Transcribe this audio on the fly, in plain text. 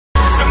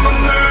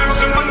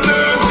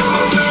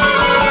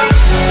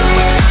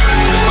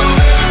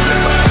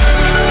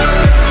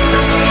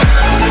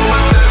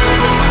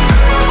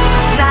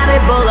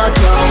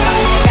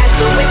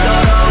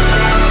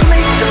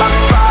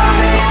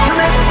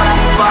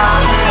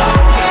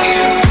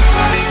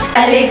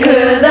빨리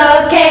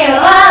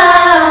구독해요.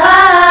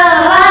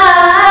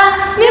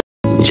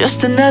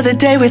 Just another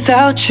day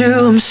without you,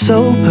 I'm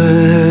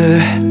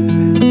sober.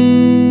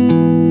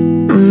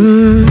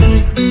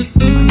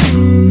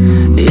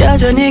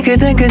 여전히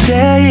그댄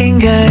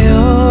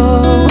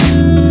그대인가요?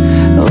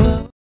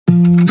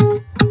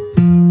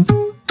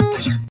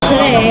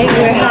 Today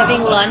we're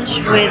having lunch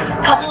with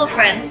a couple of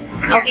friends.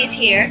 Elgie's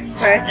here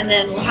first, and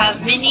then we'll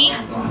have Minnie,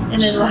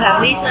 and then we'll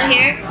have Lisa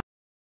here.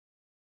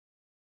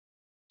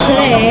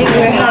 Today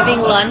we're having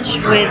lunch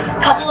with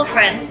a couple of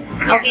friends.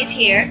 Elgie's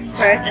here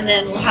first, and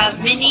then we'll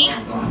have Minnie,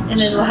 and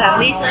then we'll have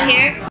Lisa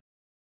here.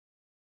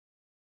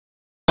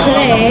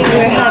 Today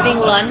we're having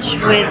lunch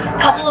with a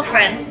couple of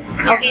friends.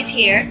 Elgie's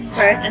here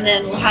first, and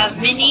then we'll have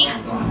Minnie,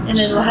 and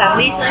then we'll have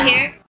Lisa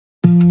here.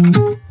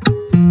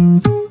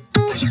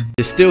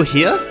 You're still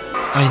here?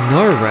 I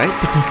know, right?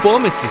 The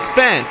performance is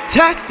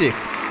fantastic!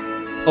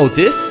 Oh,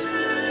 this?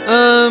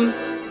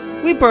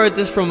 We borrowed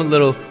this from a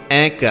little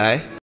ant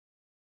guy.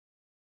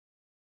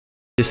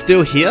 You're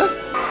still here?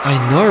 I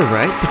know,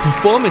 right? The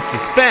performance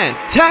is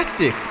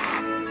fantastic!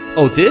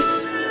 Oh,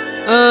 this?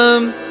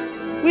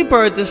 We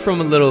borrowed this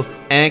from a little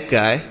ant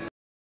guy.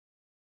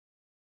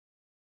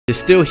 You're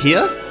still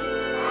here?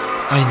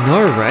 I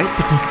know, right?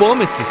 The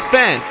performance is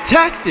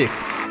fantastic!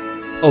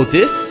 Oh,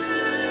 this?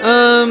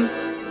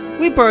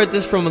 We borrowed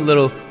this from a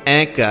little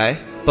ant guy.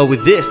 But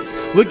with this,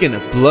 we're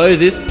gonna blow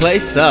this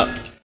place up.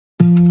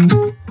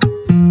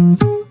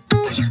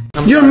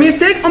 Your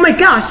mistake? Oh my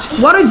gosh,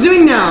 what are you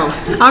doing now?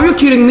 Are you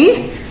kidding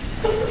me?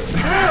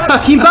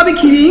 Kpop is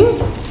kidding?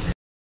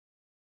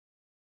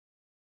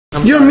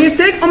 Your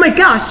mistake? Oh my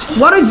gosh,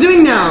 what are you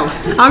doing now?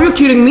 Are you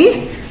kidding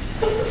me?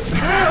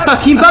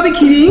 Kpop is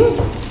kidding?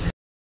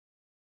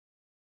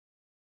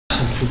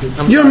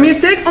 Your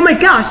mistake? Oh my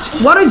gosh,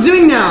 what are you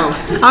doing now?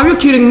 Are you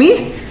kidding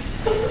me?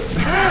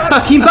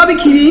 Kpop is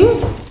kidding?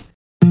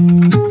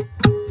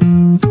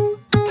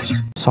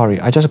 Sorry,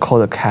 I just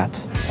called a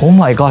cat. Oh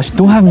my gosh,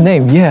 don't have a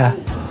name, yeah.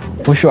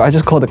 For sure, I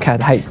just called a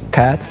cat. Hey,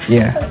 cat,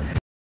 yeah.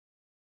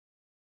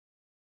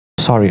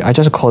 Sorry, I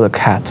just called a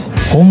cat.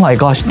 Oh my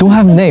gosh, don't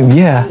have a name,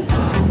 yeah.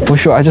 For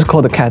sure, I just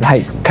called a cat.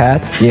 Hey,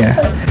 cat, yeah.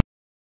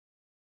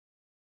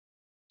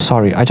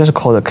 Sorry, I just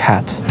called a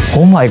cat.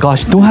 Oh my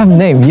gosh, don't have a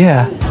name,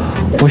 yeah.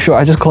 For sure,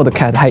 I just called a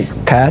cat. Hey,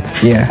 cat,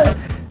 yeah.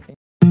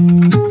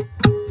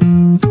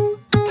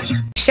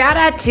 Shout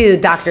out to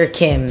Dr.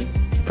 Kim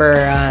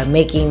for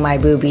making my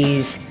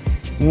boobies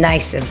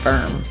nice and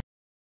firm.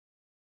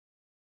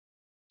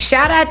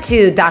 Shout out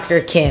to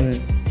Dr. Kim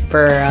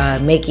for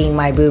making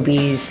my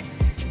boobies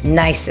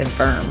nice and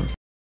firm.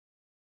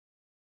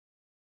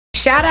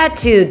 Shout out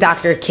to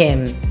Dr.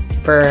 Kim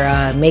for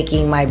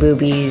making my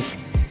boobies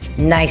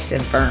nice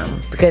and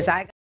firm because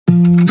I.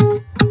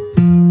 In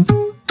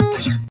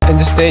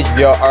the stage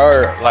we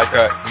are like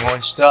a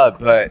monster,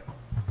 but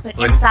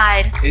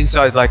inside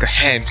like a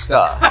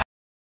hamster.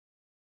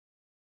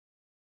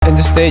 In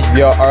the stage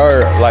we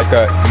are like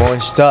a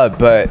monster,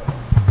 but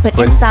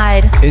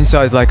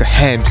inside like a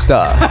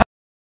hamster.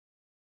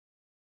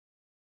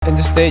 In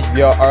the stage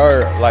we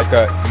are like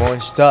a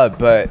monster,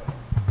 but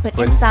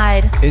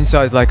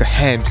inside like a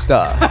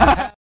hamster.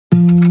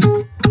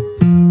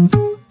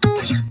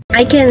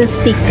 I can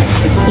speak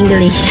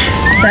English.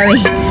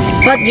 Sorry,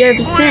 but you're a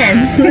big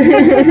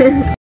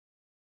fan.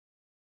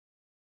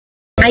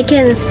 I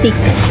can speak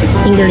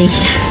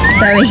English.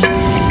 Sorry,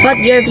 but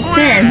you're a big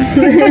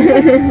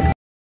fan.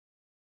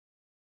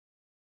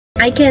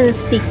 I can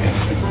speak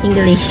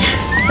English.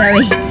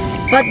 Sorry,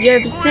 but you're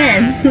a big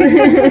fan.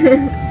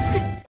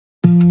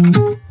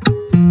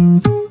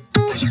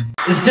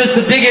 It's just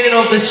the beginning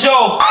of the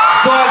show,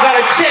 so I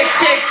gotta check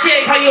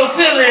how you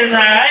feeling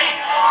tonight.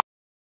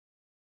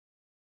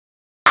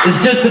 It's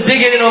just the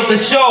beginning of the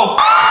show,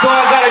 so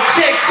I gotta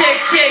check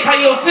how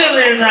you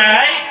feeling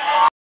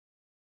tonight.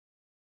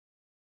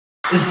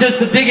 It's just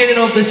the beginning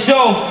of the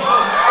show,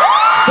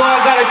 so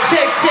I gotta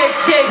check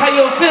how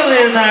you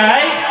feeling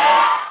tonight.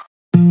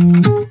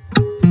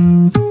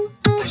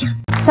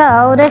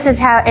 So this is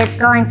how it's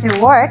going to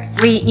work.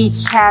 We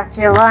each have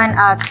to learn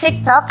a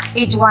TikTok.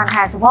 Each one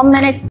has 1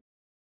 minute.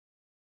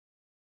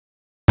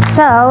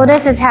 So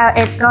this is how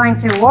it's going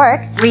to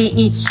work. We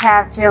each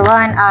have to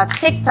learn a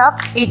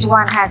TikTok. Each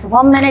one has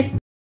 1 minute.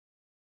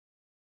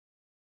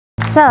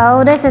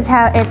 So this is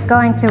how it's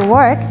going to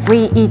work.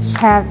 We each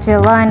have to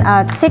learn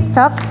a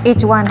TikTok.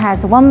 Each one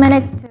has 1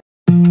 minute.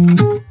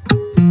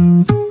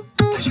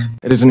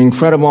 It is an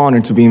incredible honor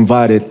to be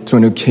invited to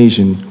an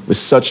occasion with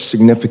such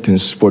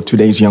significance for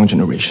today's young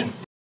generation.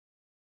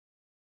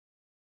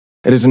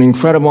 It is an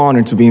incredible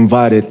honor to be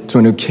invited to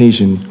an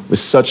occasion with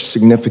such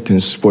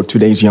significance for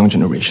today's young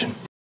generation.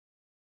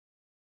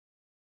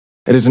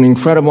 It is an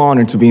incredible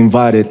honor to be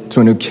invited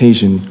to an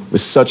occasion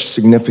with such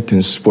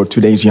significance for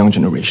today's young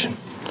generation.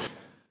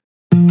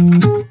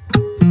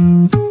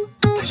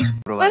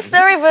 One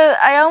story, but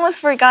I almost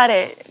forgot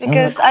it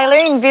because I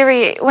learned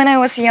Biri when I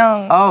was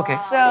young. Oh, okay.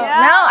 So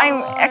now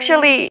I'm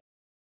actually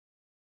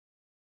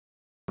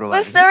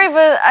What story?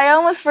 But I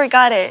almost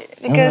forgot it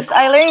because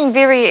I learned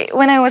Biri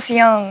when I was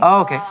young.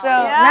 Oh, okay. So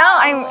now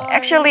I'm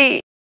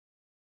actually.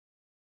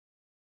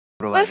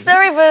 What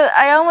story? But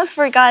I almost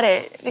forgot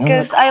it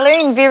because I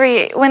learned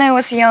Biri when I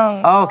was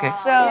young. Oh, okay.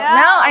 So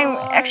now I'm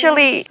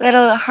actually a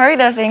little hard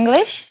of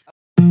English.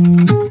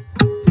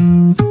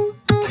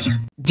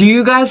 Do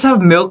you guys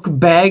have milk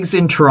bags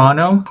in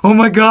Toronto? Oh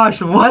my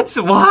gosh, what?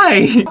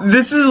 Why?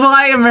 This is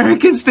why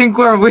Americans think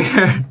we're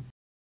weird.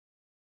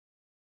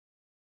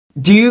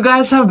 Do you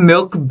guys have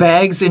milk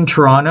bags in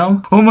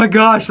Toronto? Oh my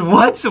gosh,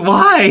 what?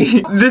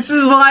 Why? This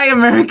is why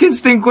Americans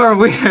think we're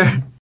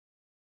weird.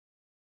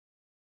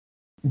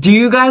 Do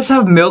you guys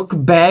have milk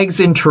bags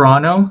in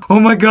Toronto? Oh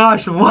my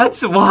gosh, what?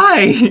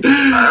 Why? I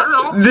don't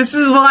know. This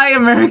is why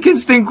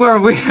Americans think we're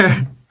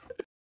weird.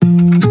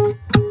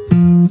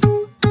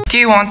 Do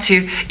you want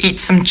to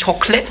eat some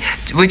chocolate?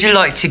 Would you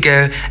like to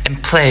go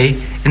and play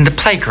in the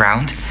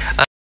playground?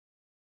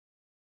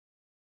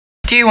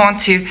 Do you want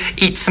to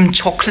eat some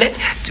chocolate?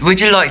 Would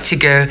you like to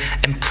go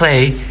and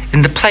play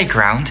in the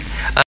playground?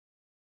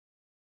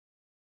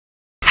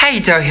 Hey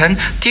Do-hyun,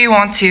 do you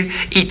want to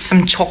eat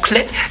some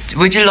chocolate?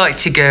 Would you like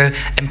to go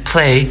and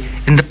play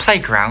in the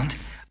playground?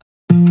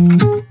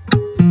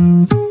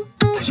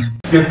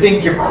 You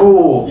think you're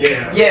cool.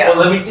 Yeah. Well,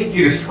 let me take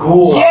you to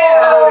school. Yeah.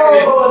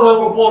 This is the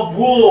 #1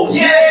 rule.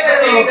 Yeah.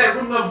 Stay in that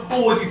room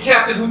 #4 with your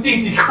captain who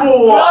thinks he's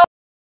cool.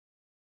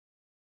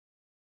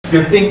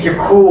 You think you're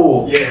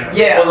cool.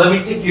 Yeah. Well, let me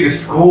take you to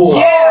school.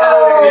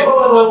 Yeah. This is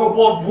the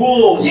 #1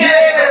 rule. Yeah.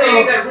 Stay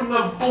in that room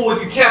 #4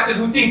 with your captain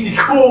who thinks he's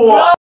cool.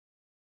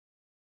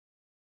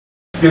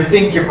 You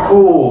think you're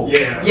cool.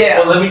 Yeah.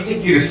 Well, let me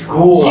take you to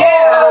school. Yeah.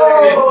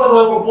 This is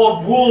the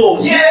 #1 rule.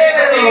 Yeah.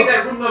 Stay in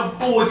that room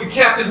 #4 with your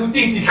captain who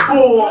thinks he's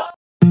cool.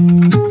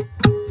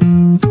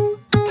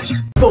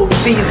 Full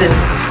season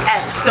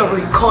after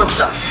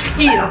concert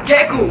in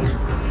Daegu.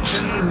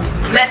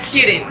 Let's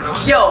get it,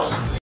 yo.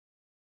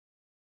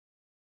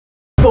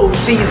 Full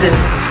season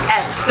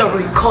after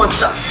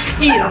concert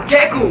in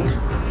Daegu.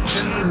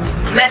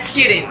 Let's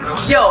get it,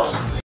 yo.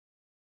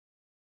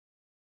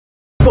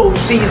 Full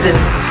season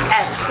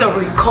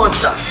after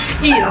concert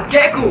in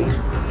Daegu.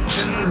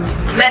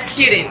 Let's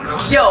get it,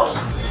 yo.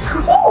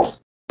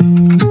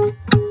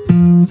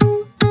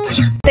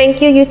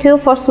 Thank you, you two,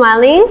 for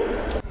smiling.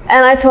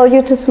 And I told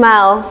you to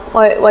smile.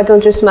 Why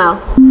don't you smile?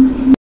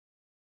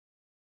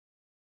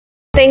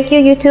 Thank you,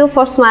 you two,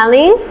 for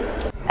smiling.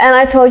 And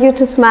I told you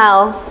to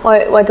smile.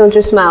 Why don't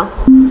you smile?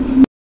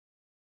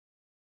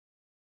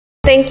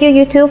 Thank you,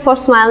 you two, for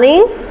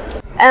smiling.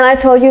 And I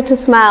told you to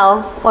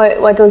smile.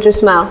 Why don't you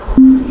smile?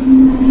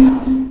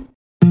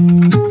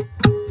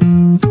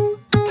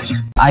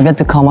 I get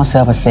to call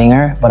myself a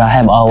singer, but I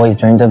have always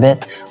dreamed of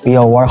it. We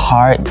all work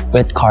hard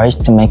with courage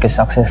to make a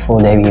successful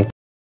debut.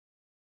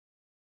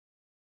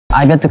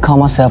 I get to call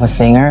myself a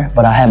singer,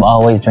 but I have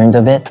always dreamed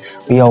of it.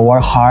 We all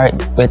work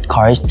hard with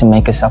courage to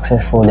make a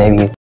successful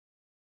debut.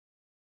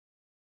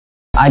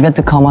 I get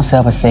to call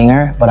myself a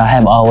singer, but I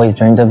have always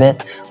dreamed of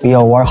it. We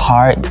all work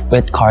hard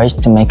with courage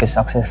to make a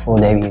successful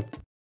debut.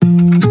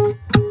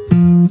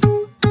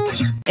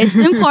 It's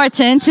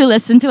important to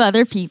listen to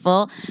other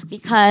people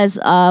because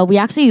we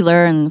actually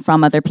learn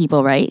from other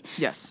people, right?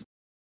 Yes.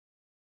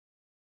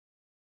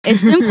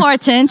 It's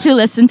important to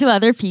listen to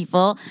other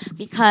people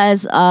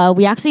because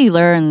we actually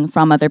learn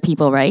from other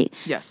people, right?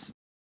 Yes.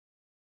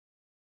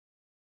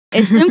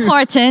 It's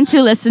important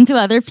to listen to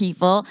other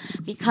people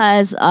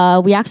because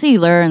we actually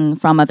learn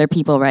from other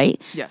people, right?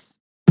 Yes.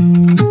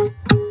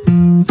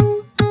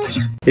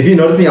 If you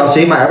notice me, I'll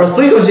shave my eyebrows.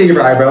 Please don't shave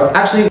your eyebrows.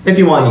 Actually, if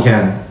you want, you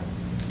can.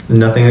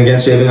 Nothing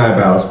against shaving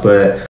eyebrows,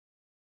 but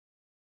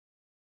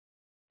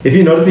if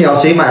you notice me, I'll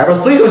shave my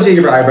eyebrows. Please don't shave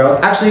your eyebrows.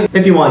 Actually,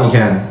 if you want, you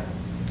can.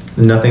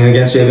 Nothing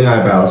against shaving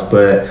eyebrows,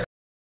 but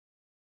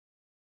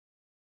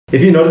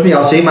if you notice me,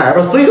 I'll shave my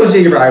eyebrows. Please don't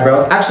shave your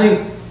eyebrows. Actually,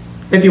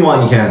 if you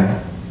want, you can.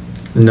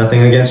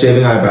 Nothing against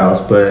shaving eyebrows,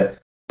 but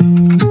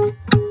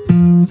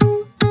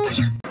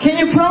Can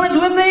you promise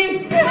with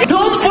me?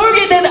 Don't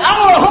forget that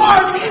our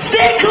hearts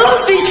stay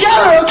close to each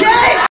other,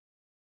 okay?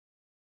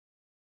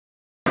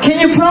 Can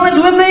you promise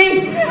with me?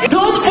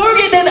 Don't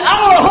forget that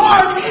our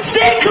hearts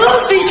stay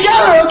close to each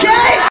other,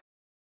 okay?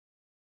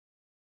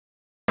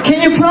 Can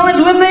you promise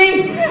with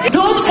me?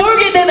 Don't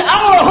forget that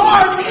our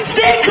hearts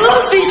stay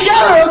close to each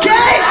other,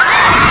 okay?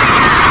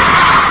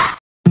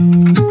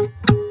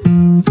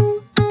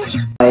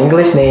 My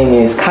English name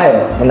is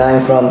Kyle, and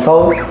I'm from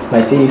Seoul,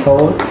 my city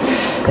Seoul,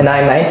 and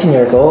I'm 19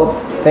 years old.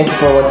 Thank you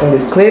for watching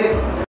this clip.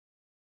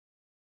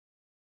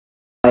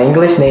 My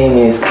English name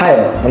is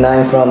Kyle, and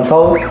I'm from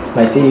Seoul,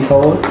 my city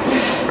Seoul,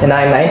 and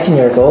I'm 19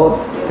 years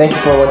old. Thank you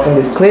for watching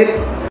this clip.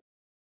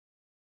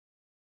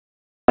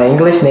 My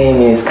English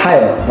name is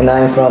Kyle, and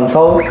I'm from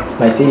Seoul,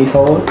 my city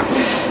Seoul,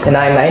 and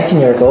I'm 19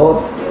 years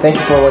old. Thank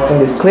you for watching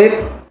this clip.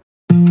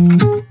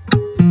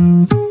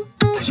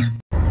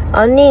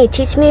 언니,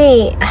 teach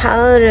me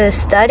how to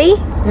study?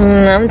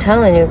 I'm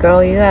telling you,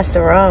 girl, you asked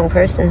the wrong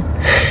person.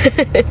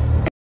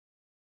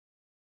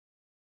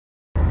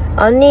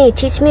 언니,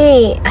 teach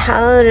me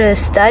how to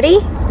study?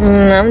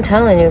 I'm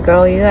telling you,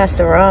 girl, you asked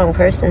the wrong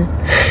person.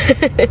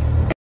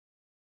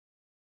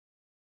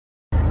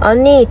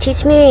 언니,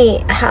 teach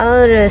me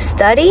how to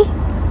study?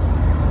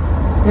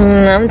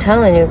 I'm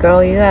telling you,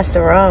 girl, you asked the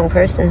wrong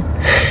person.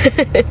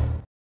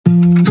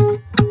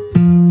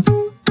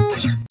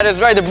 That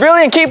is right, the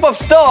brilliant K-pop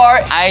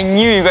star. I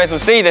knew you guys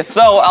would say this,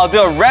 so I'll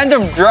do a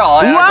random draw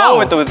and I'll go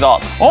with the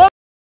results.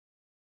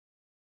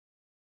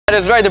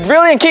 That is right, the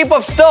brilliant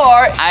K-pop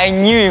star. I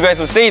knew you guys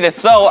would say this,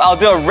 so I'll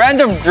do a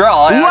random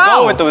draw and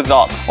I'll go with the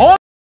results.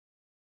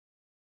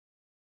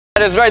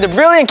 That is right, the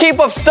brilliant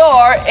K-pop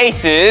star,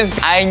 Aces.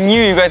 I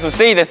knew you guys would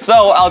say this,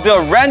 so I'll do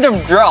a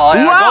random draw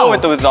and I'll go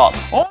with the results.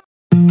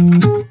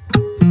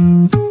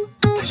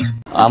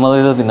 I'm a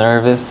little bit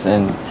nervous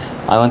and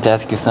I want to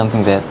ask you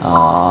something that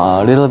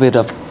a little bit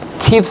of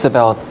tips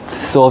about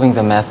solving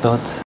the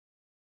methods.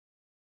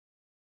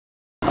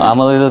 I'm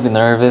a little bit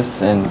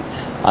nervous and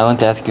I want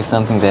to ask you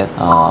something that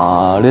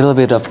a little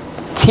bit of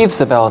tips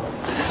about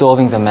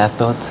solving the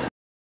methods.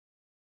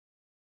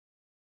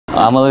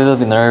 I'm a little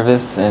bit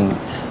nervous and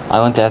I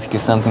want to ask you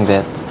something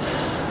that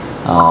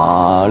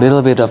a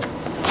little bit of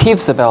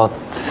tips about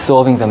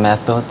solving the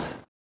methods.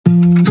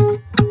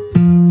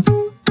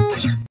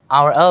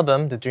 Our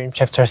album, The Dream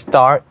Chapter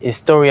Star, is a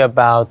story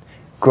about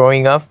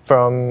growing up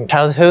from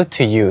childhood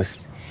to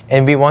youth.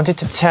 And we wanted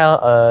to tell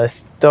a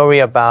story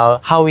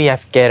about how we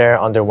have gathered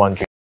under one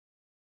dream.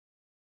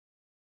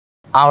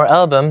 Our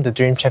album, The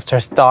Dream Chapter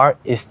Star,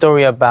 is a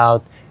story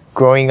about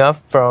growing up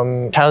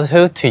from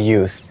childhood to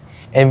youth.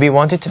 And we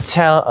wanted to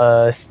tell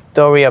a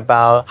story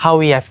about how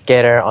we have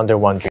gathered under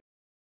one dream.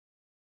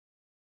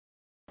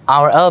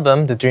 Our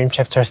album, The Dream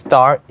Chapter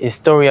Star, is a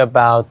story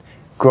about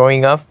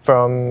growing up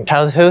from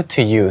childhood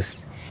to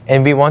youth.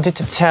 And we wanted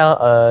to tell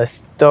a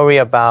story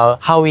about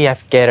how we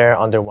have gathered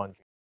under one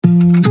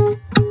dream.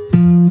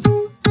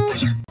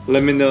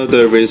 Let me know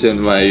the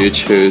reason why you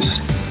choose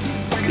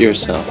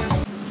yourself.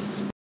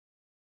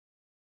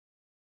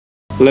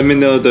 Let me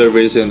know the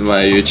reason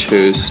why you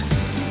choose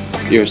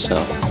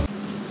yourself.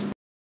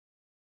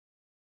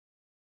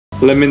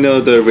 Let me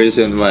know the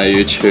reason why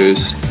you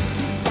choose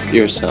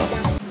yourself.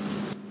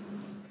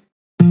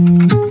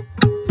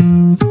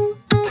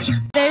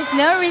 There's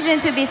no reason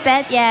to be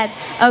sad yet.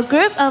 A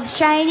group of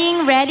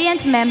shining,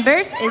 radiant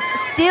members is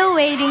still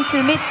waiting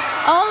to meet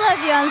all of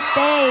you on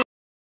stage.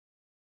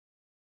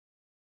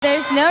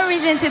 There's no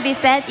reason to be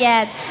sad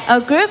yet.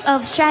 A group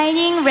of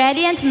shining,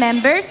 radiant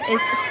members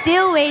is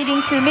still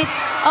waiting to meet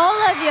all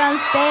of you on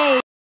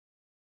stage.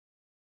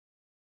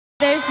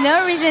 There's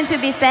no reason to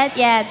be sad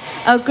yet.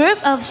 A group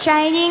of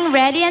shining,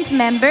 radiant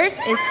members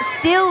is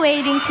still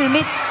waiting to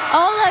meet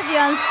all of you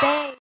on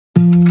stage.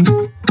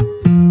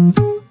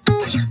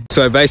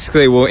 So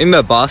basically we're in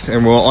the bus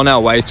and we're on our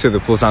way to the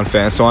Busan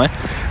fan sign,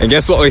 and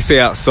guess what we see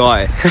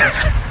outside?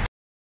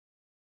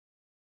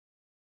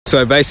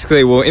 So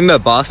basically we're in the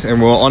bus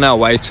and we're on our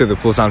way to the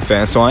Busan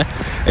fan sign,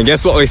 and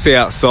guess what we see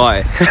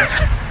outside?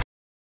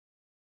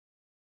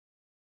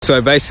 So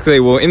basically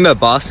we're in the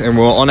bus and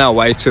we're on our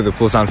way to the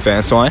Busan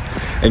fan sign,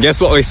 and guess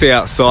what we see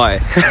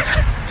outside?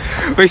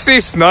 We see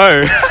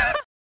snow.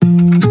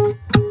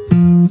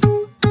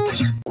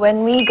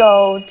 When we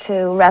go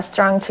to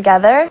restaurant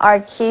together,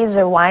 our kids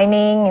are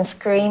whining and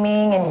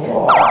screaming and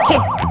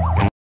keep.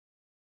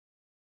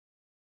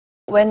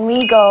 When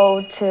we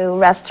go to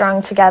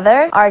restaurant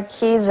together, our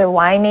kids are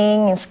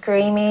whining and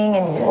screaming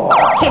and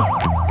keep.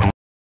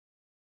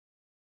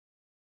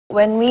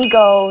 When we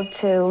go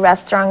to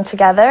restaurant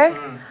together,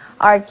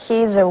 our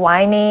kids are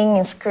whining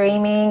and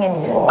screaming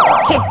and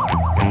keep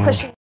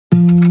pushing.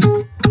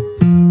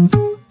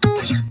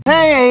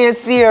 Hey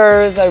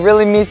ASCers, I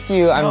really missed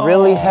you. I'm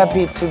really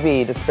happy to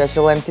be the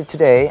special MC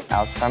today.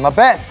 I'll try my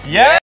best.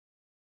 Yeah.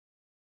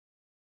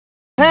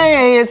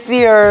 Hey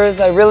ASCers,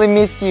 I really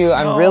missed you.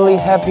 I'm really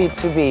happy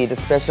to be the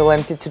special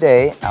MC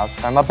today. I'll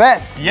try my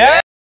best.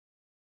 Yeah.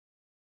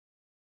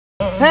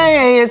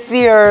 Hey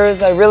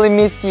ASCers, I really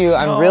missed you.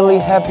 I'm really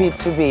happy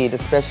to be the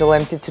special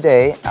MC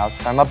today. I'll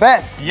try my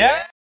best.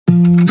 Yeah.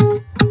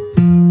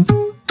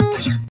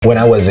 When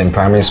I was in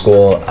primary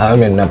school,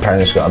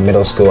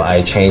 middle school,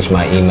 I changed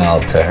my email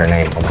to her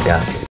name. Oh my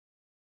god.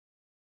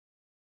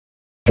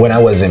 When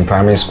I was in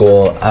primary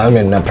school,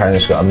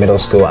 middle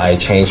school, I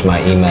changed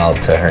my email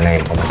to her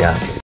name. Oh my god.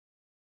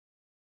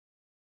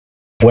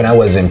 When I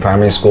was in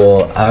primary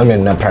school,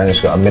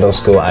 middle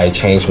school, I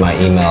changed my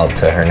email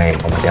to her name.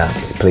 Oh my god.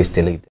 Please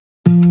delete.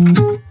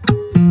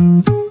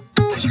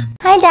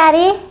 Hi,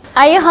 Daddy.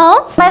 Are you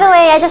home? By the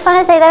way, I just want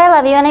to say that I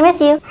love you and I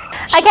miss you.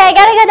 Okay, I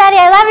gotta go, Daddy.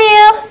 I love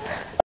you.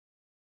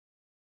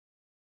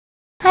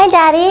 Hi,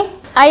 Daddy.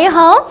 Are you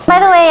home? By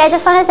the way, I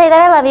just want to say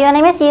that I love you and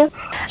I miss you.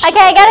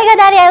 Okay, I gotta go,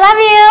 Daddy. I love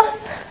you.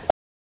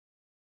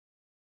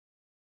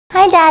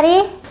 Hi,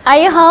 Daddy. Are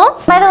you home?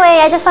 By the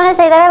way, I just want to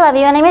say that I love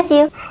you and I miss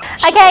you.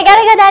 Okay, I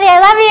gotta go, Daddy. I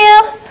love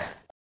you.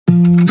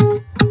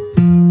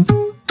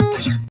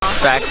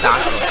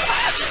 Spectacle.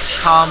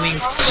 Coming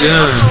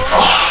soon.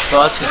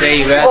 But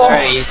today weather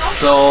is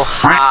so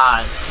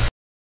hot.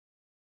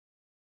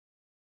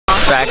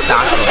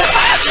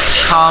 Spectacle.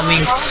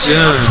 coming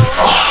soon.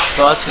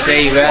 But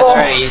today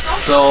weather is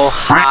so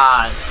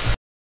hot.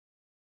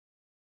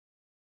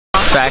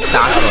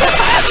 Spectacular.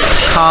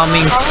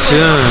 Coming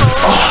soon.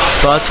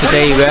 But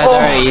today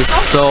weather is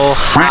so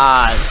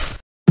hot.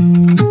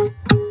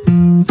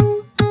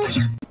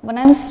 When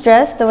I'm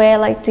stressed, the way I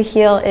like to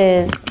heal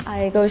is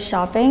I go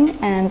shopping,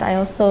 and I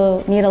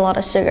also need a lot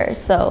of sugar.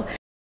 So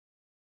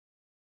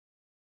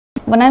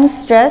when I'm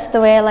stressed,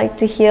 the way I like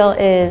to heal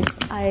is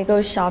I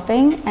go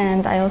shopping,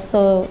 and I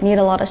also need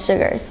a lot of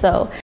sugar.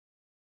 So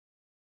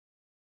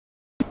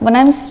when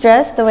I'm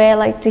stressed, the way I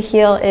like to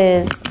heal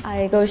is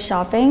I go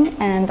shopping,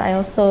 and I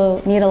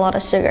also need a lot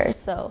of sugar.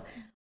 So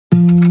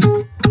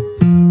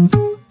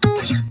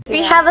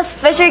we have a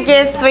special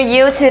gift for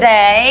you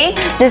today.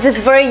 This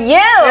is for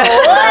you.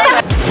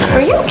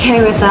 Are you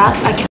okay with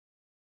that?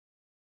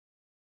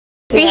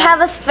 We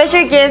have a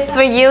special gift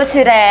for you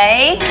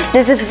today.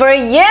 This is for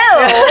you.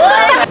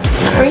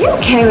 Are you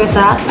okay with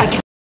that?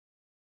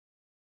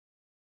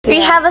 We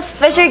have a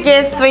special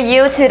gift for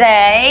you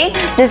today.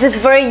 This is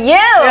for you.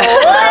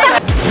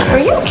 Are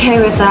you okay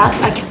with that?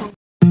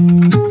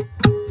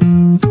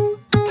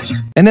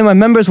 And then my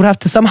members would have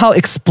to somehow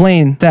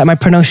explain that my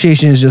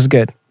pronunciation is just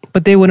good.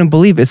 But they wouldn't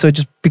believe it, so it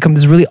just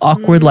becomes this really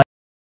awkward like.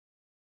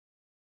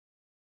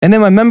 And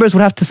then my members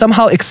would have to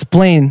somehow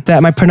explain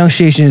that my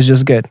pronunciation is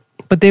just good.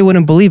 But they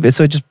wouldn't believe it,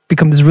 so it just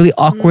becomes this really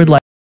awkward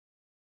like.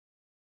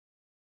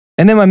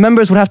 And then my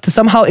members would have to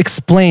somehow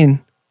explain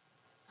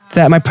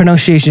that my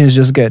pronunciation is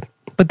just good.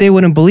 But they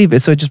wouldn't believe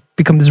it, so it just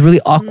becomes this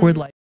really awkward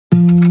like.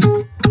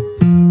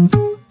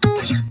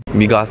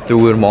 We got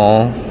through them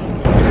all,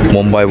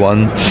 one by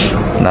one.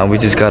 Now we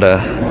just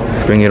gotta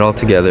bring it all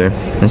together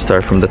and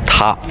start from the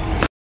top.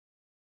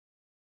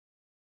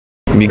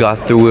 We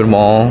got through them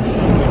all,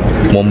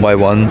 one by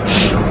one.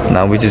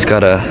 Now we just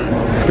gotta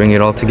bring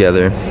it all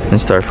together and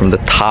start from the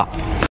top.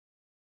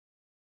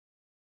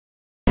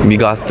 We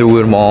got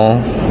through them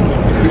all,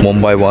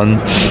 one by one.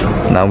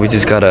 Now we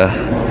just gotta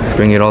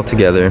bring it all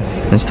together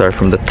and start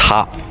from the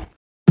top.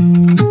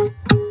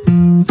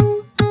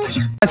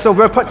 So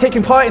we're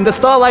taking part in the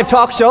Star Live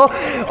talk show.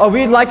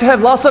 We'd like to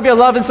have lots of your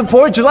love and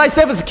support. July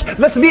 7th,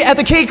 let's meet at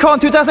the KCON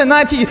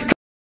 2019.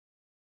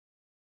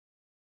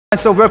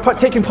 So we're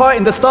taking part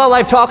in the Star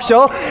Live talk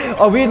show.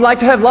 We'd like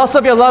to have lots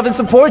of your love and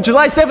support.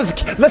 July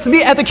 7th, let's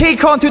meet at the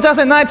KCON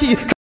 2019.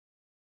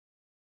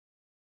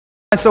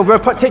 So we're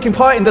taking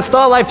part in the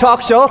Star Live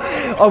talk show.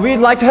 We'd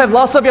like to have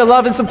lots of your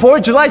love and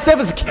support. July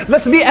 7th,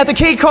 let's meet at the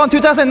KCON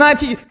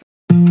 2019.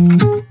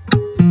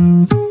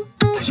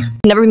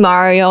 Never be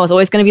Mario, it's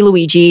always gonna be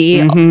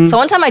Luigi. So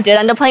one time I did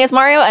end up playing as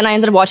Mario, and I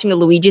ended up watching the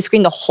Luigi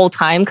screen the whole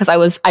time because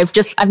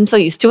I'm so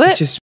used to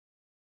it.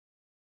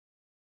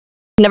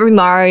 Never be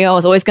Mario,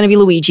 it's always gonna be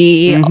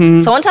Luigi.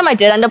 So one time I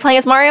did end up playing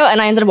as Mario,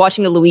 and I ended up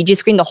watching the Luigi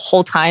screen the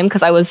whole time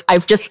because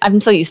I'm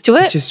so used to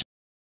it.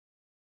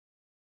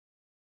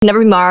 Never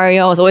be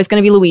Mario, it's always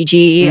gonna be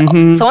Luigi.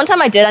 So one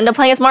time I did end up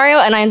playing as Mario,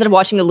 and I ended up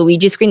watching the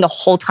Luigi screen the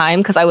whole time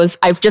because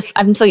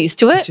I'm so used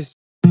to it.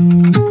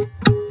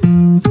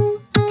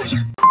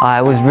 I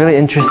was really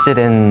interested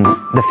in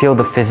the field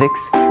of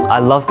physics. I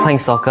love playing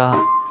soccer.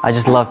 I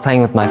just love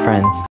playing with my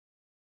friends.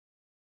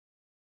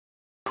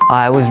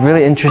 I was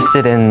really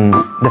interested in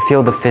the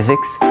field of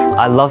physics.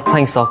 I love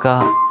playing soccer.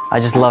 I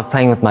just love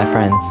playing with my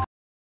friends.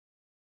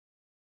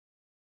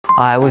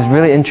 I was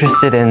really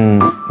interested in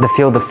the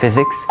field of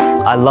physics.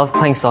 I love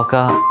playing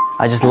soccer.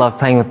 I just love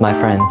playing with my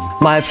friends.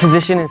 My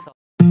position is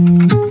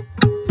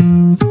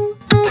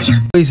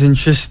It's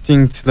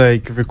interesting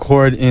to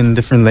record in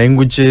different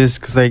languages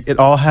because it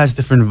all has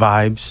different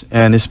vibes,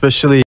 and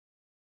especially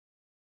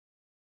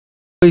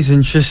it's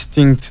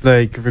interesting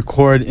to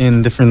record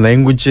in different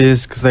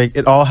languages because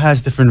it all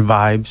has different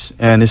vibes,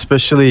 and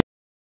especially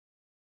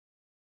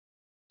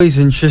it's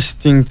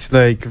interesting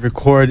to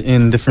record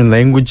in different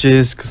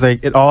languages because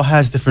it all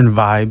has different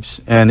vibes,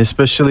 and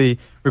especially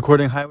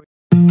recording highway.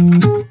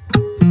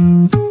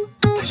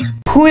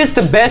 Who is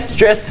the best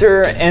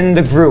dresser in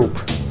the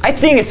group? I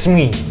think it's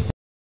me.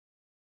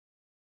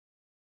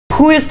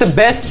 Who is the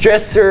best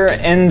dresser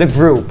in the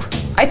group?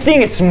 I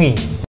think it's me.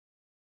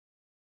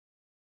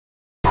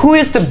 Who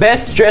is the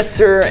best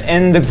dresser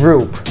in the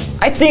group?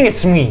 I think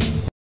it's me.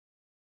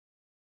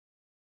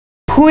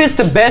 Who is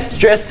the best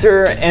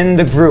dresser in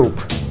the group?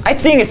 I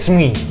think it's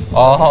me.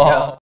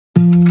 Oh.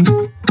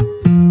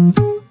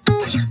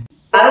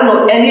 I don't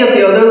know any of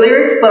the other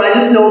lyrics, but I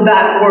just know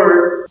that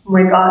word. Oh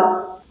my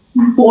god.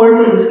 Born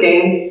for this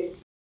game.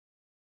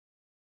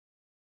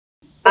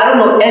 I don't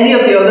know any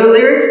of the other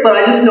lyrics, but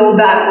I just know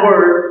that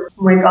word.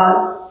 Oh my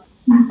god.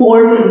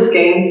 Born for this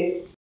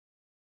game.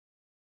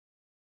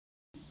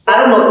 I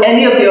don't know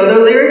any of the other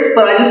lyrics,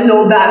 but I just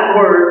know that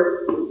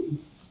word.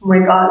 Oh my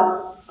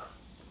god.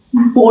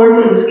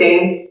 Born for this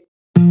game.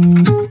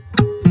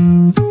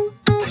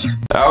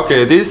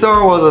 Okay, this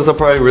song was a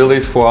surprise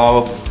release for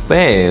our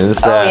fans.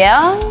 Oh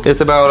yeah?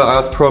 It's about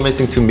us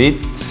promising to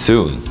meet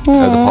soon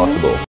as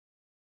possible.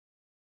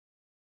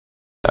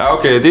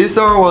 Okay, this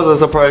song was a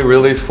surprise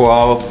release for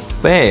our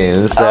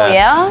fans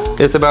that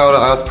it's about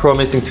us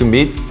promising to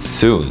meet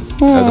soon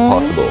as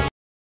possible.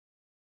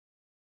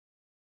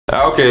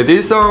 Okay,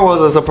 this song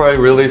was a surprise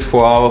release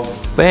for our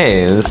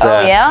fans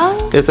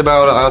that it's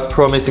about us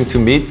promising to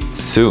meet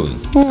soon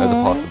as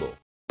possible.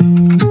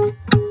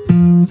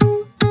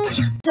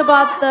 It's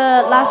about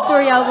the last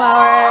story of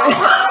our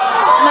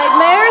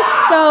nightmares.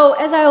 So,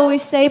 as I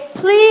always say,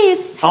 please,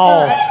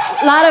 a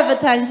lot of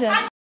attention.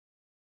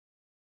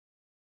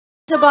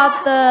 It's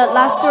about the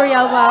last story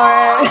of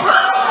our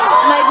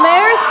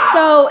nightmares.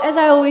 So, as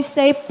I always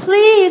say,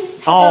 please,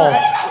 a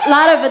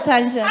lot of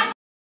attention.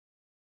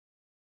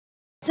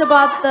 It's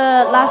about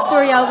the last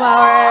story of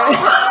our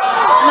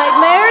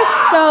nightmares.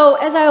 So,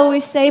 as I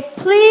always say,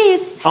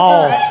 please, a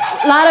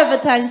lot of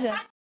attention.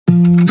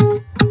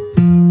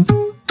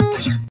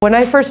 When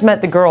I first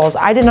met the girls,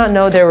 I did not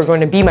know they were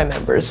going to be my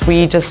members.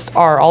 We just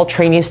are all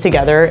trainees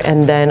together,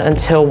 and then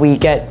until we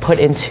get put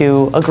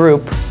into a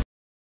group.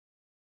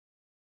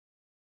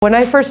 When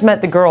I first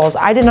met the girls,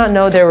 I did not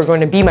know they were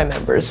going to be my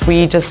members.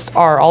 We just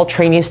are all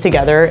trainees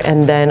together,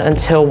 and then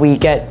until we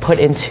get put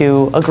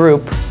into a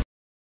group.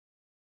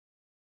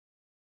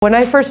 When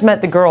I first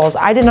met the girls,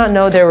 I did not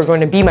know they were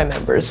going to be my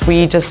members.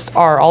 We just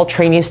are all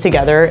trainees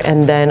together,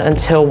 and then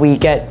until we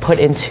get put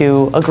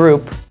into a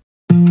group.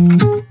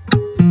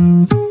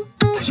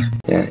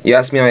 Yeah, you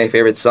asked me my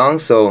favorite song,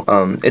 so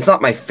it's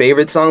not my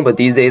favorite song, but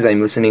these days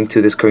I'm listening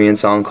to this Korean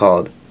song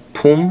called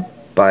Pum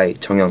by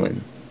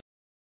정영은.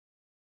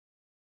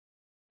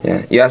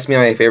 Yeah, you asked me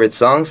my favorite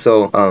song,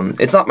 so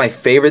it's not my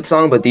favorite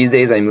song, but these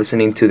days I'm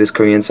listening to this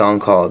Korean song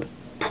called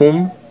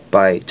Pum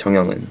by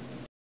정영은.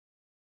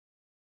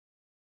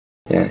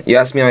 Yeah, you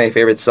asked me my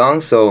favorite song,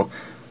 so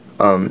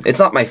it's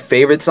not my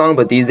favorite song,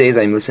 but these days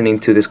I'm listening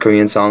to this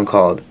Korean song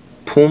called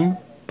Pum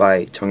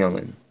by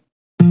정영은.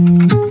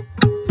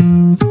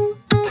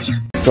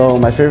 So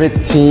my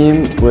favorite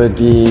team would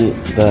be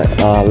the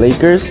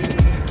Lakers,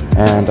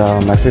 and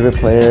my favorite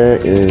player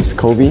is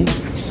Kobe.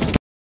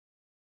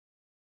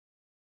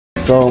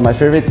 So my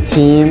favorite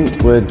team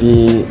would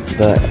be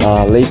the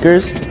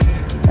Lakers,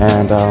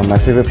 and my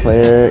favorite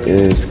player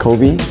is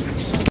Kobe.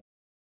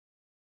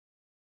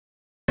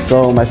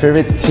 So my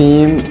favorite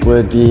team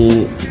would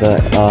be the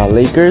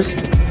Lakers,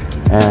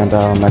 and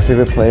my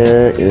favorite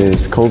player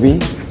is Kobe.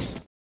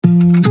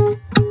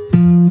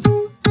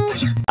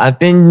 I've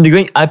been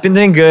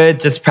doing good,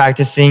 just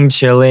practicing,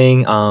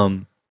 chilling,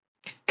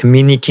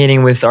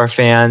 communicating with our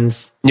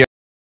fans. Yeah.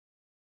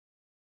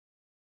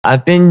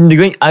 I've been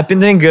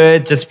doing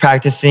good, just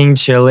practicing,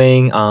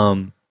 chilling,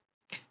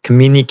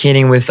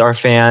 communicating with our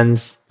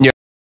fans. Yeah.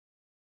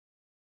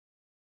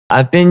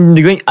 I've been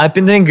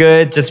doing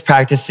good, just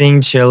practicing,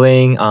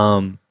 chilling,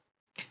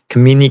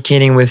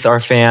 communicating with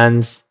our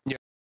fans. Yeah.